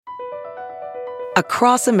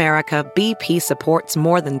Across America, BP supports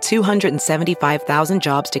more than 275,000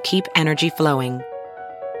 jobs to keep energy flowing.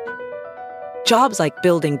 Jobs like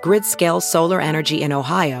building grid-scale solar energy in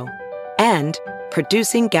Ohio and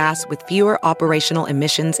producing gas with fewer operational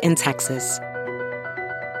emissions in Texas.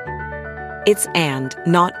 It's and,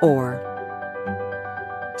 not or.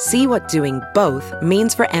 See what doing both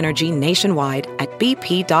means for energy nationwide at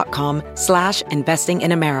bp.com/investing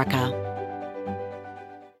in America.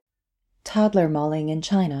 Toddler mauling in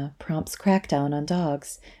China prompts crackdown on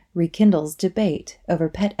dogs, rekindles debate over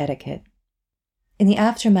pet etiquette. In the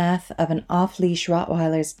aftermath of an off-leash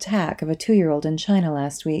Rottweiler's attack of a 2-year-old in China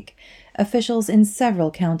last week, officials in several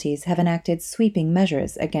counties have enacted sweeping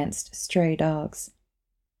measures against stray dogs.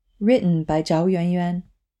 Written by Zhao Yuanyuan,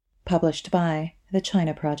 published by The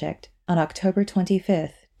China Project on October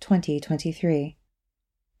 25, 2023.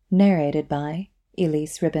 Narrated by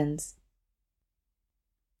Elise Ribbons.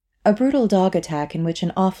 A brutal dog attack in which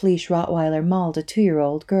an off-leash Rottweiler mauled a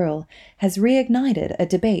 2-year-old girl has reignited a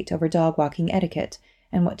debate over dog walking etiquette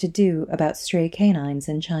and what to do about stray canines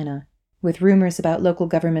in China, with rumors about local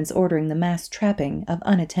governments ordering the mass trapping of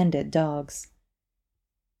unattended dogs.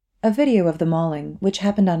 A video of the mauling, which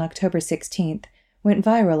happened on October 16th, went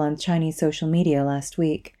viral on Chinese social media last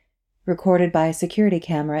week. Recorded by a security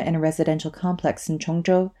camera in a residential complex in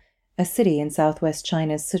Chongzhou, a city in southwest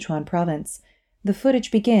China's Sichuan province, the footage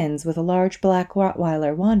begins with a large black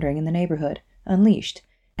Rottweiler wandering in the neighborhood, unleashed,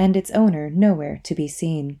 and its owner nowhere to be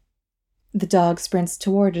seen. The dog sprints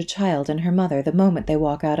toward a child and her mother the moment they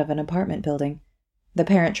walk out of an apartment building. The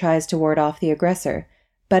parent tries to ward off the aggressor,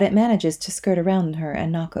 but it manages to skirt around her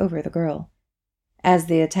and knock over the girl. As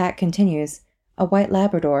the attack continues, a white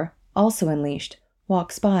Labrador, also unleashed,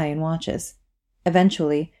 walks by and watches.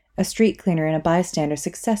 Eventually, a street cleaner and a bystander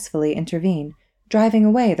successfully intervene, driving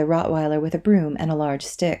away the Rottweiler with a broom and a large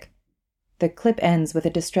stick. The clip ends with a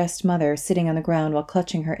distressed mother sitting on the ground while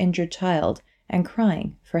clutching her injured child and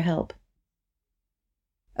crying for help.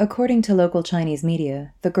 According to local Chinese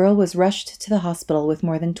media, the girl was rushed to the hospital with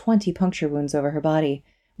more than 20 puncture wounds over her body,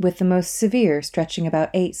 with the most severe stretching about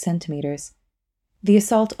 8 centimeters. The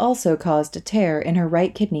assault also caused a tear in her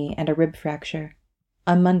right kidney and a rib fracture.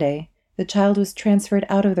 On Monday, the child was transferred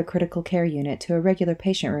out of the critical care unit to a regular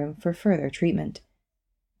patient room for further treatment.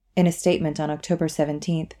 In a statement on October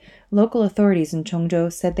 17th, local authorities in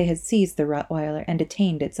Chongzhou said they had seized the Rottweiler and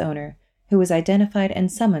detained its owner, who was identified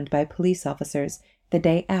and summoned by police officers the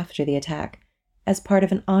day after the attack, as part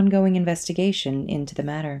of an ongoing investigation into the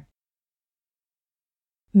matter.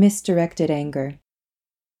 Misdirected anger.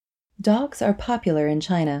 Dogs are popular in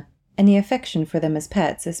China, and the affection for them as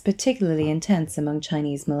pets is particularly intense among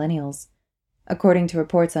Chinese millennials. According to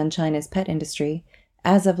reports on China's pet industry,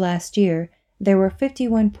 as of last year, there were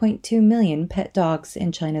 51.2 million pet dogs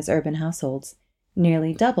in China's urban households,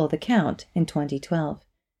 nearly double the count in 2012.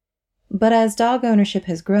 But as dog ownership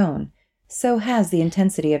has grown, so has the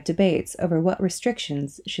intensity of debates over what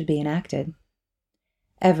restrictions should be enacted.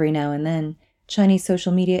 Every now and then, Chinese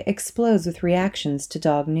social media explodes with reactions to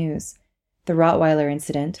dog news. The Rottweiler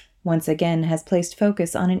incident, once again, has placed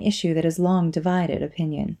focus on an issue that has long divided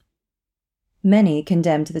opinion. Many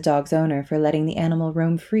condemned the dog's owner for letting the animal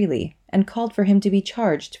roam freely and called for him to be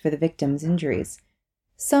charged for the victim's injuries.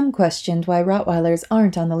 Some questioned why Rottweilers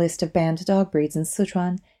aren't on the list of banned dog breeds in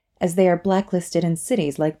Sichuan, as they are blacklisted in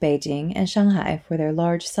cities like Beijing and Shanghai for their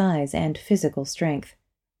large size and physical strength.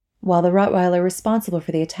 While the Rottweiler responsible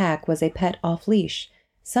for the attack was a pet off-leash,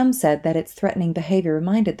 some said that its threatening behavior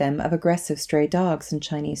reminded them of aggressive stray dogs in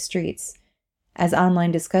Chinese streets. As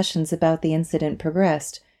online discussions about the incident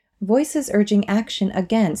progressed, voices urging action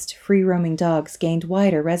against free-roaming dogs gained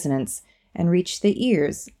wider resonance and reached the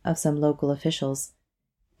ears of some local officials.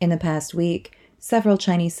 In the past week, several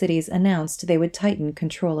Chinese cities announced they would tighten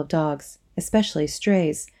control of dogs, especially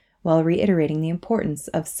strays, while reiterating the importance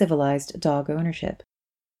of civilized dog ownership.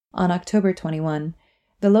 On October 21,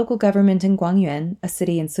 the local government in Guangyuan, a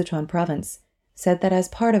city in Sichuan province, said that as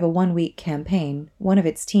part of a 1-week campaign, one of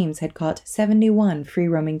its teams had caught 71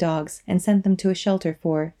 free-roaming dogs and sent them to a shelter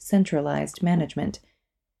for centralized management.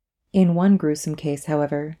 In one gruesome case,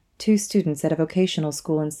 however, 2 students at a vocational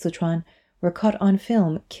school in Sichuan were caught on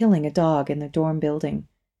film killing a dog in the dorm building.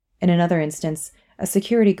 In another instance, a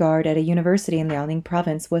security guard at a university in Liaoning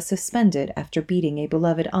province was suspended after beating a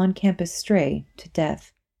beloved on-campus stray to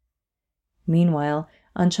death. Meanwhile,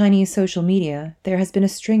 on Chinese social media, there has been a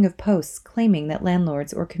string of posts claiming that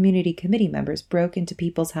landlords or community committee members broke into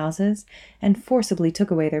people's houses and forcibly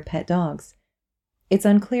took away their pet dogs. It's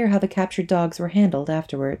unclear how the captured dogs were handled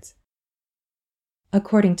afterwards.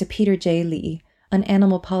 According to Peter J. Li, an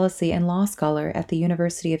animal policy and law scholar at the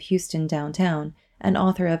University of Houston downtown and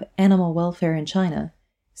author of Animal Welfare in China,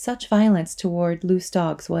 such violence toward loose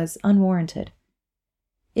dogs was unwarranted.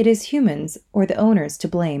 It is humans or the owners to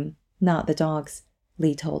blame, not the dogs,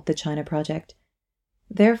 Li told the China Project.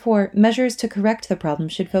 Therefore, measures to correct the problem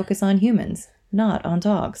should focus on humans, not on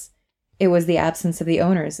dogs. It was the absence of the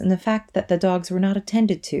owners and the fact that the dogs were not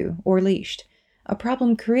attended to or leashed, a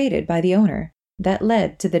problem created by the owner, that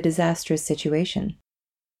led to the disastrous situation.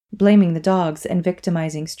 Blaming the dogs and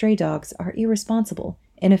victimizing stray dogs are irresponsible,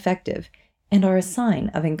 ineffective, and are a sign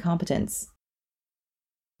of incompetence.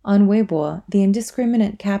 On Weibo, the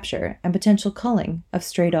indiscriminate capture and potential culling of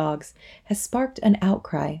stray dogs has sparked an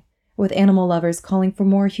outcry, with animal lovers calling for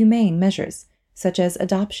more humane measures, such as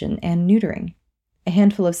adoption and neutering. A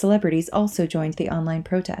handful of celebrities also joined the online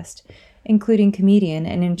protest, including comedian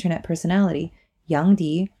and internet personality Yang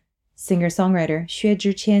Di, singer-songwriter Xue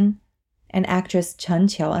Zhiqian, and actress Chen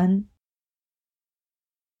Qiaoan.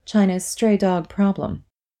 China's stray dog problem.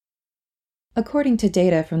 According to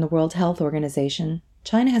data from the World Health Organization,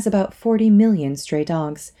 China has about 40 million stray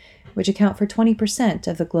dogs, which account for 20%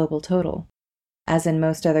 of the global total. As in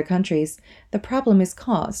most other countries, the problem is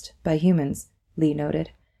caused by humans, Li noted,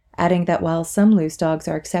 adding that while some loose dogs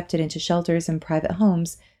are accepted into shelters and private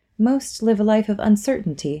homes, most live a life of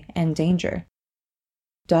uncertainty and danger.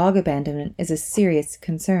 Dog abandonment is a serious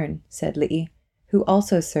concern, said Li, who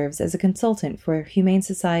also serves as a consultant for Humane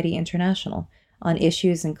Society International on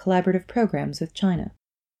issues and collaborative programs with China.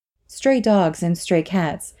 Stray dogs and stray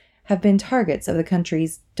cats have been targets of the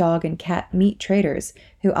country's dog and cat meat traders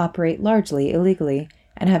who operate largely illegally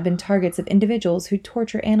and have been targets of individuals who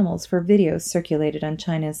torture animals for videos circulated on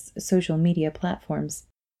China's social media platforms.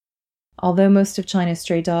 Although most of China's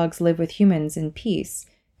stray dogs live with humans in peace,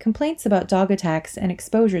 complaints about dog attacks and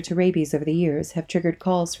exposure to rabies over the years have triggered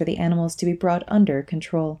calls for the animals to be brought under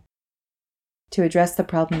control. To address the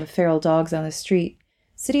problem of feral dogs on the street,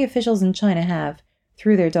 city officials in China have,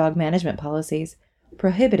 through their dog management policies,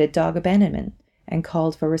 prohibited dog abandonment and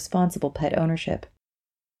called for responsible pet ownership.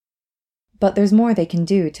 But there's more they can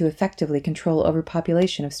do to effectively control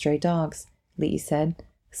overpopulation of stray dogs, Li said,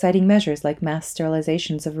 citing measures like mass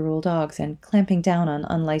sterilizations of rural dogs and clamping down on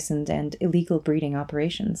unlicensed and illegal breeding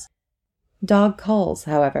operations. Dog culls,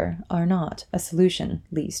 however, are not a solution,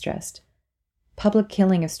 Li stressed. Public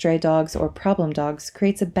killing of stray dogs or problem dogs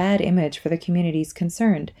creates a bad image for the communities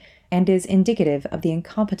concerned and is indicative of the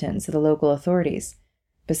incompetence of the local authorities,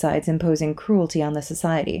 besides imposing cruelty on the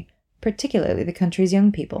society, particularly the country's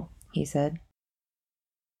young people, he said.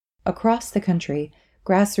 Across the country,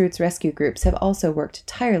 grassroots rescue groups have also worked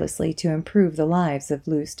tirelessly to improve the lives of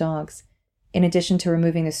loose dogs. In addition to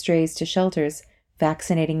removing the strays to shelters,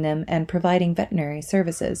 vaccinating them, and providing veterinary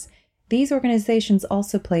services, these organizations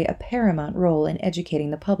also play a paramount role in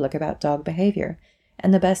educating the public about dog behavior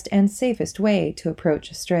and the best and safest way to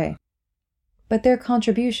approach a stray. But their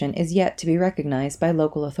contribution is yet to be recognized by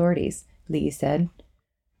local authorities, Li said.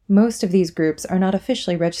 Most of these groups are not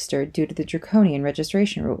officially registered due to the draconian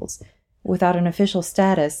registration rules. Without an official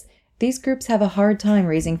status, these groups have a hard time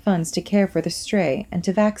raising funds to care for the stray and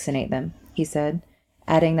to vaccinate them, he said,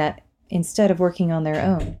 adding that, instead of working on their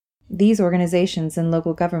own, these organizations and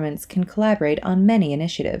local governments can collaborate on many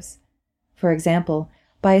initiatives. For example,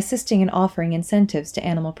 by assisting and offering incentives to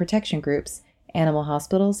animal protection groups, animal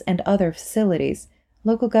hospitals, and other facilities,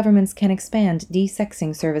 local governments can expand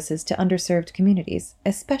de-sexing services to underserved communities,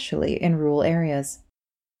 especially in rural areas.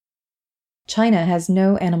 China has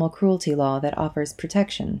no animal cruelty law that offers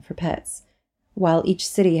protection for pets. While each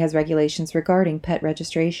city has regulations regarding pet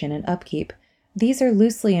registration and upkeep, these are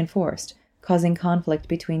loosely enforced, causing conflict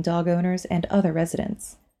between dog owners and other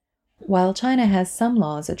residents. While China has some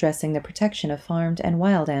laws addressing the protection of farmed and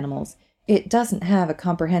wild animals, it doesn't have a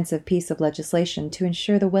comprehensive piece of legislation to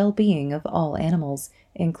ensure the well-being of all animals,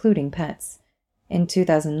 including pets. In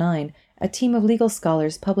 2009, a team of legal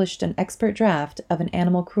scholars published an expert draft of an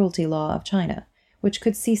animal cruelty law of China, which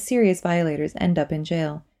could see serious violators end up in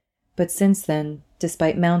jail. But since then,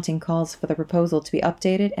 despite mounting calls for the proposal to be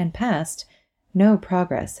updated and passed, no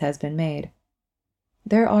progress has been made.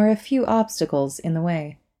 There are a few obstacles in the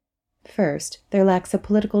way. First, there lacks a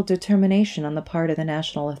political determination on the part of the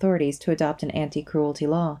national authorities to adopt an anti-cruelty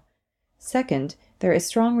law. Second, there is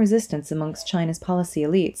strong resistance amongst China's policy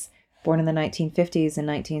elites, born in the 1950s and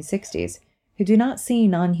 1960s, who do not see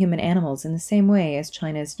non-human animals in the same way as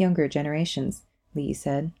China's younger generations, Li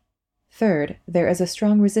said. Third, there is a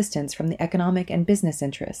strong resistance from the economic and business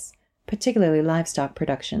interests, particularly livestock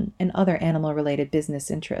production and other animal-related business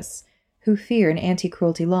interests, who fear an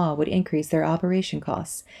anti-cruelty law would increase their operation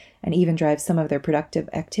costs and even drive some of their productive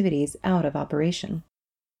activities out of operation.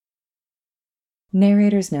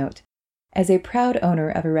 Narrator's note: as a proud owner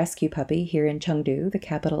of a rescue puppy here in Chengdu, the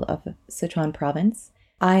capital of Sichuan province,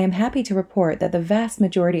 I am happy to report that the vast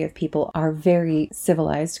majority of people are very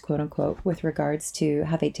civilized, quote unquote, with regards to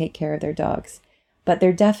how they take care of their dogs. But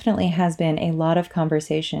there definitely has been a lot of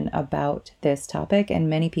conversation about this topic, and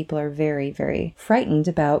many people are very, very frightened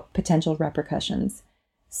about potential repercussions.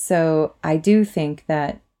 So I do think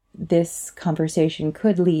that this conversation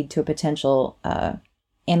could lead to a potential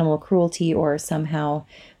animal cruelty or somehow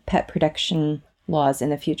pet protection laws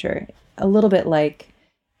in the future. A little bit like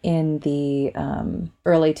in the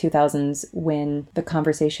early 2000s when the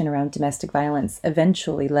conversation around domestic violence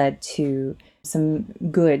eventually led to some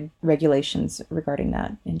good regulations regarding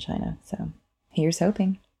that in China. So here's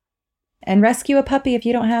hoping. And rescue a puppy if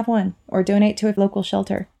you don't have one, or donate to a local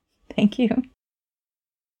shelter. Thank you.